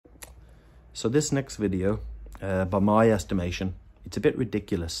So this next video, by my estimation, it's a bit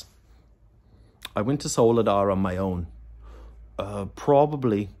ridiculous. I went to Soledar on my own,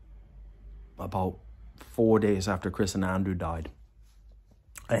 probably about 4 days after Chris and Andrew died.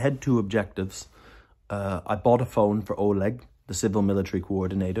 I had two objectives. I bought a phone for Oleg, the civil military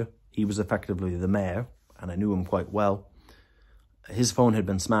coordinator. He was effectively the mayor, and I knew him quite well. His phone had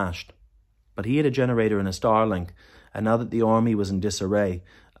been smashed, but he had a generator and a Starlink, and now that the army was in disarray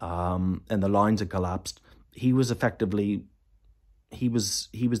and the lines had collapsed, he was effectively, he was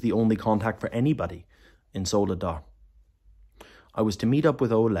the only contact for anybody in Soledar. I was to meet up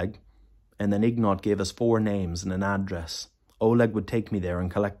with Oleg, and then Ignat gave us 4 names and an address. Oleg would take me there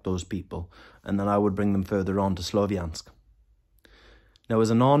and collect those people, and then I would bring them further on to Sloviansk. Now, as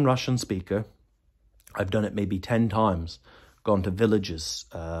a non-Russian speaker, I've done it maybe 10 times, gone to villages,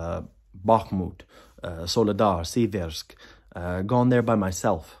 Bakhmut, Soledar, Siversk, gone there by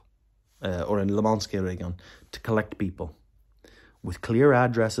myself, or in Limansky region, to collect people with clear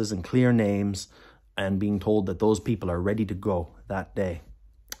addresses and clear names, and being told that those people are ready to go that day.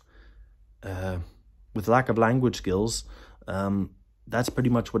 With lack of language skills, that's pretty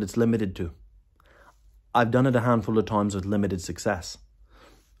much what it's limited to. I've done it a handful of times with limited success.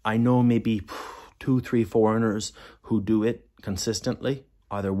 I know maybe 2, 3 foreigners who do it consistently,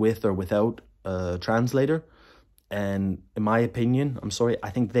 either with or without a translator. And in my opinion, I'm sorry, I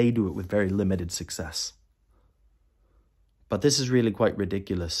think they do it with very limited success. But this is really quite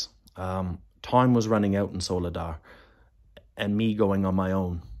ridiculous. Time was running out in Soledar, and me going on my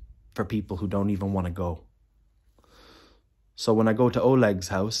own for people who don't even want to go. So when I go to Oleg's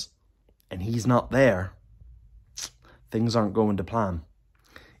house and he's not there, things aren't going to plan.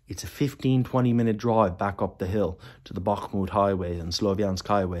 It's a 15-20 minute drive back up the hill to the Bakhmut highway and Sloviansk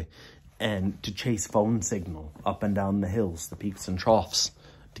highway, and to chase phone signal up and down the hills, the peaks and troughs,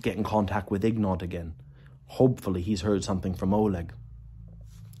 to get in contact with Ignat again. Hopefully he's heard something from Oleg.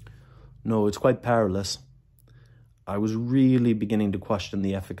 No, it's quite perilous. I was really beginning to question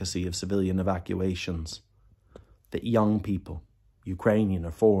the efficacy of civilian evacuations. That young people, Ukrainian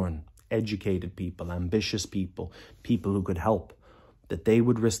or foreign, educated people, ambitious people, people who could help, that they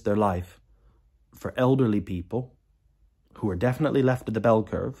would risk their life for elderly people who are definitely left of the bell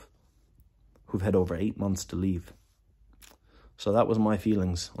curve, who've had over 8 months to leave. So that was my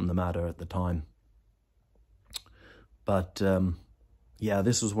feelings on the matter at the time. But yeah,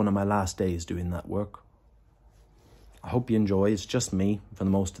 this was one of my last days doing that work. I hope you enjoy. It's just me for the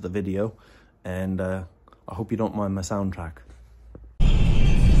most of the video, and I hope you don't mind my soundtrack.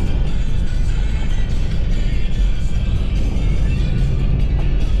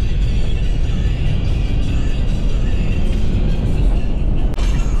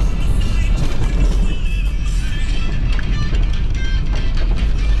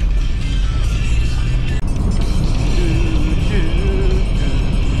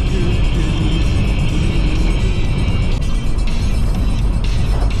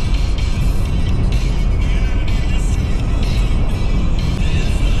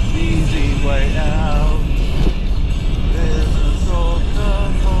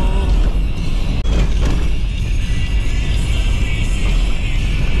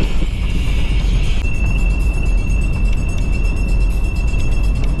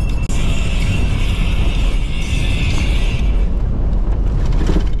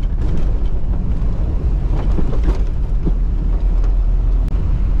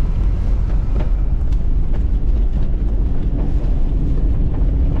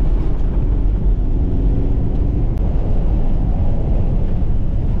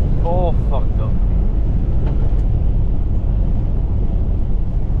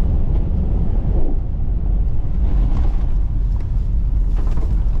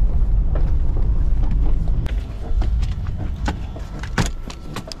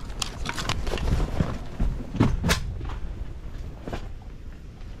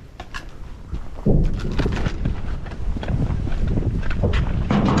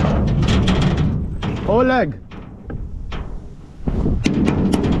 Oleg!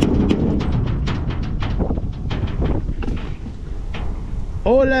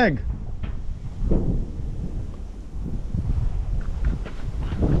 Oleg!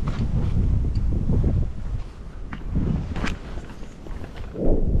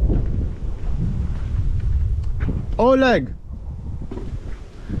 Oleg!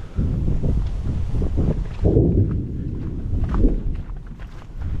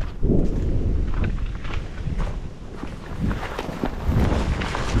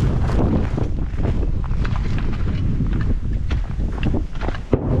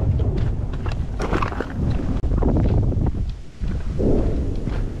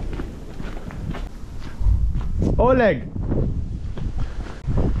 Oleg.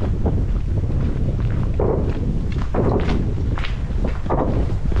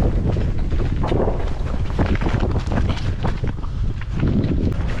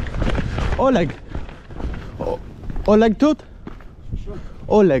 Oleg. Oleg тут?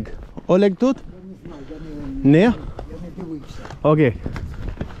 Oleg. Oleg тут? Не? Okay.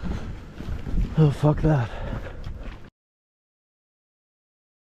 Oh, fuck that.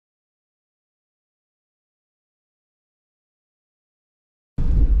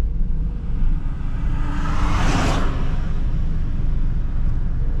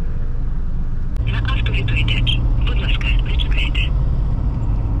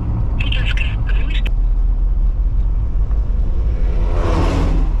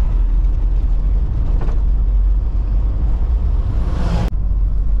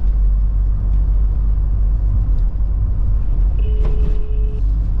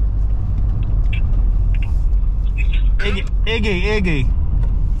 Iggy.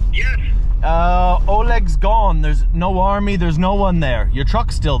 Yes. Oleg's gone. There's no army. There's no one there. Your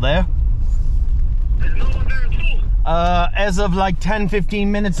truck's still there. There's no one there at all. As of like 10-15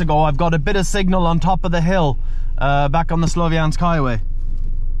 minutes ago, I've got a bit of signal on top of the hill, back on the Sloviansk highway.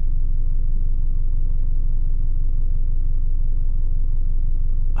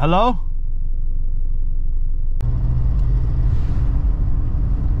 Hello?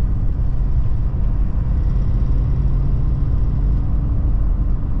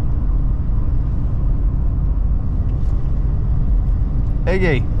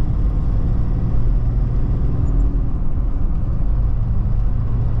 Iggy.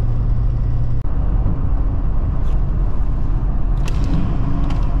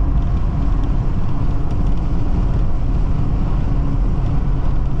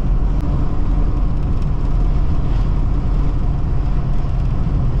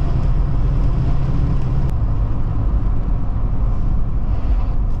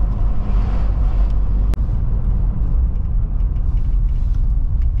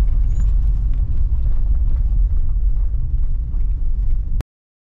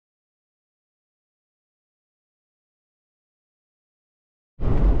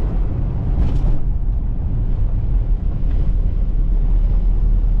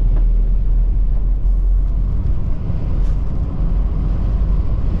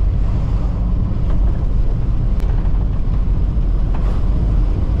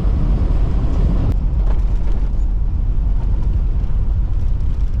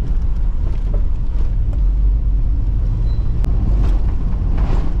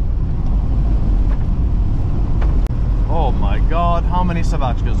 How many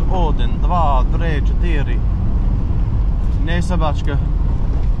собачкas? 1, 2, 3, 4. Не собачка.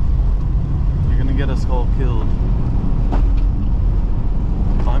 You're gonna get us all killed.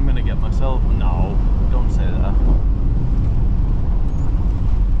 I'm gonna get myself. No, don't say that.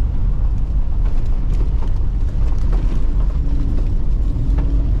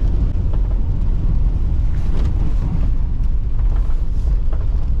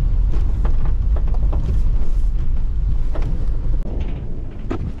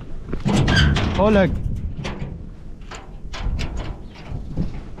 Oleg.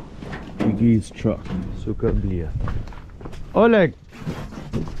 Iggy's truck. Suka blia. Oleg.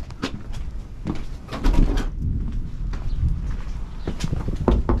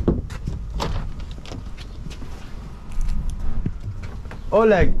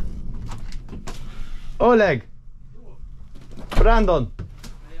 Oleg. Oleg. Brandon.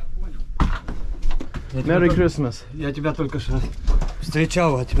 Merry Christmas. Я тебя только что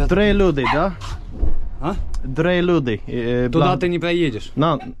встречал, а тебя... Три люди, да? А? Три люди. Туда ты не проедешь.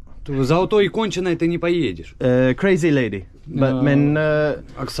 No. За auto и конченой ты не поедешь. Crazy lady. But men,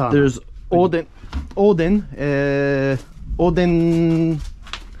 Оксана. there's Odin,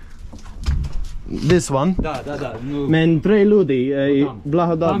 this one. Да. Ну, Men три люди. там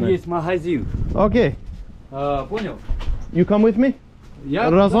Благодарны. есть магазин. Okay. Понял? You come with me? Я...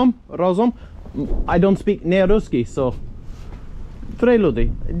 Разом. I don't speak не русский, so. Три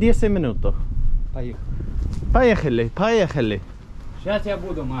люди. 10 минут. Поехали. Поехали. Сейчас я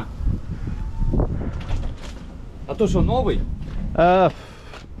буду, ма. А то что, новый?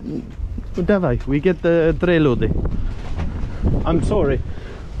 Давай, we get the три люди. I'm sorry,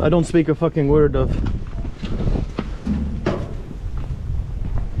 I don't speak a fucking word of.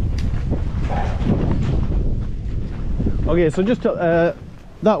 Okay, so just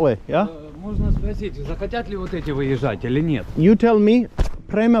that way, yeah? Можно спросить, захотят ли вот эти выезжать или нет? You tell me,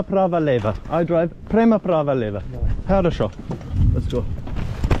 прямо право лево. I drive прямо право лево. Хорошо. Let's go.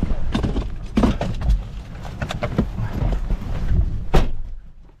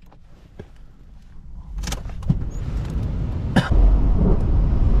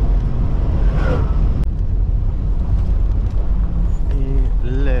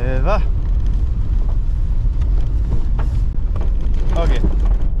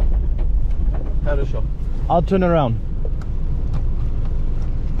 Хорошо. I'll turn around.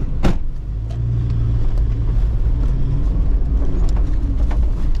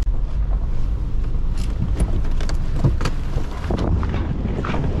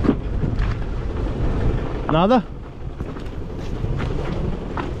 Надо?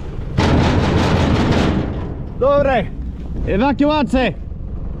 Добре. Евакуация.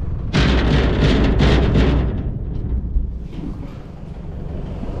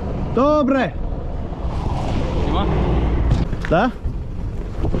 Добре. Да?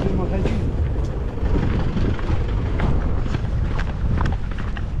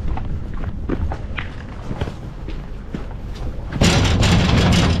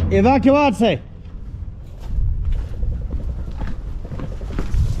 Евакуация.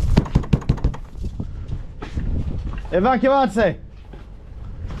 Эвакуация.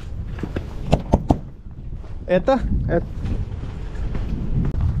 Это?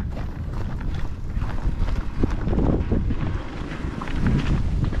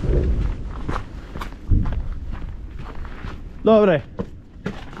 Добре.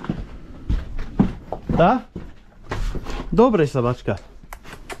 Да? Добре, собачка.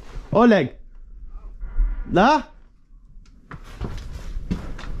 Олег. Да?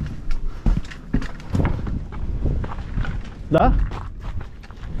 Да?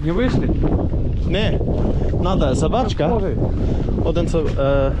 Не вышли? Не. Надо собачка. Один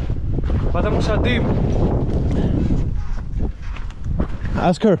Потому что дым.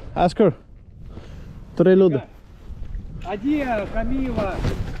 Ask her. Три люди. Адия, Камила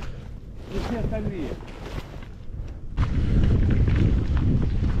и все остальные.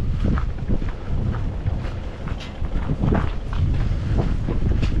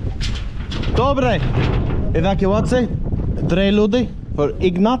 Добре. Эвакуация. Три люди. For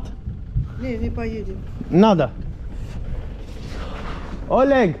Игнат. Не поедем. Надо.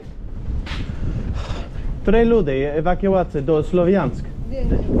 Олег. Три люди. Эвакуация до Слов'янск.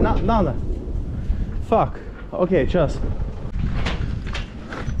 Надо. Fuck. Окей, час.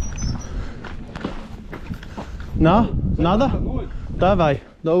 Надо? Давай.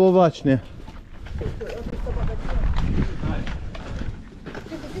 До побачення.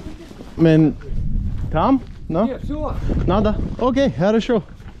 Men там? No? Нет, все. Надо? Окей, хорошо.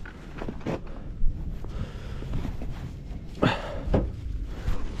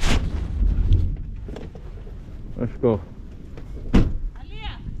 Let's go.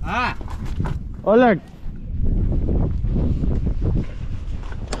 А! Олег.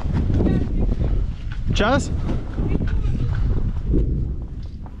 Час?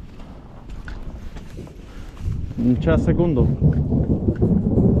 Час, секунду.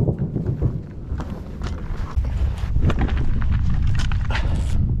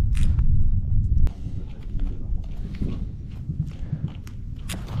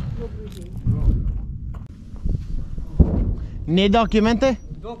 Не документы?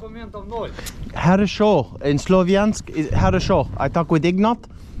 Документов 0. Хорошо. In Слов'янск, хорошо. I talk with Ignat.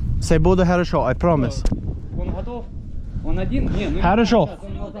 Say буде хорошо, I promise. Он готов? Он один? Не, ну Хорошо.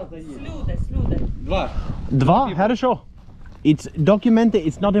 он назад заедет. Слюда. Два. Два? Хорошо. It's documented,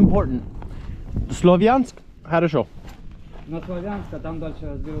 it's not important. Слов'янск? Хорошо. На Славянска, там дальше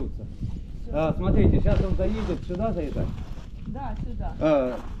разберутся. Смотрите, сейчас он заедет сюда заедет. Да,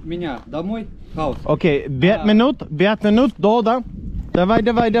 сюда. Меня домой, хаус. Окей, 5 minut, då då. Давай.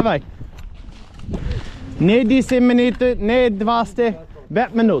 Не 10 минут, не 20,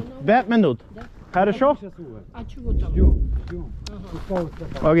 5 минут. Хорошо? А чего там? Ждем.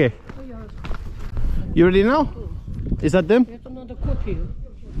 Okay. You ready now? Is that them? Это надо копию.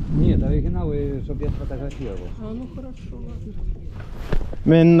 Нет, оригиналы, чтобы я сфотографировал. А, ну хорошо, ладно.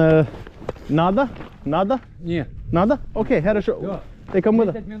 Men надо? Нет. Надо? Окей, хорошо. Всё. Ты кому?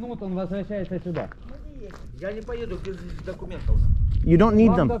 10 минут он возвращается сюда. Я не поеду без документов. You don't need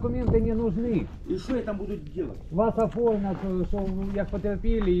Вам them. документы не нужны. И что я там буду делать? Вас оформят, что як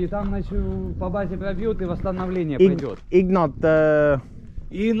потерпели, и там значит, по базе пробьют и восстановление пойдет. Ignat,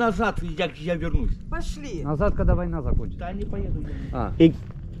 И назад, як я вернусь. Пошли. Назад, когда война закончится. Да не поеду я.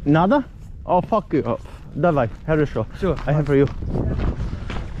 надо? Oh, fuck you. Давай, хорошо. Все. I have for you.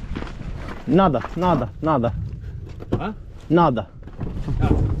 Надо. А? Надо.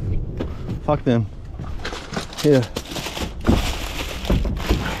 Fuck them. Here.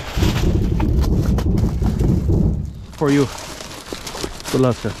 For you. Будь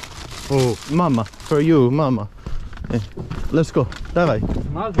ласка. Mama. For you, mama. Let's go. Давай.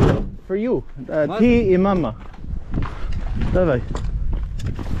 Назад. For you. Ти и мама. Давай.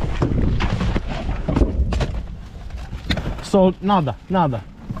 So, надо.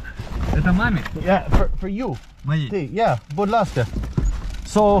 Это маме? Yeah, for you. Моей. Ти, yeah, будь ласка.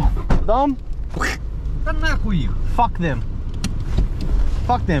 So, дам. Да нахуй их. Fuck them.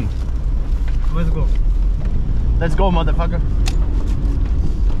 Fuck them. Let's go. Let's go, motherfucker.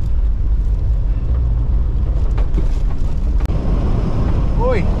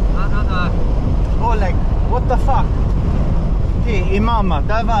 Ой. Да. Oleg, what the fuck? Ты и мама,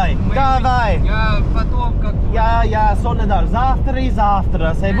 давай, давай. Я потом как... Я Soledar, завтра и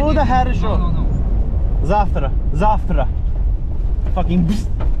завтра. Все будет хорошо. No. Завтра. Fucking bzz.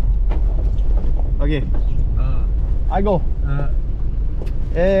 Okay, I go.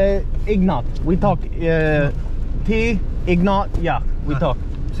 Ignat, we talk. T, Ignat, yeah, we talk.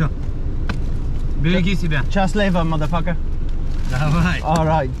 Все. Береги себя. Счастливо, motherfucker. Давай.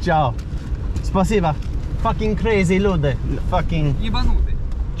 Alright, ciao. Спасибо. Fucking crazy люди. Fucking Ебанутый.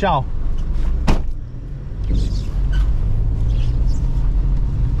 ciao.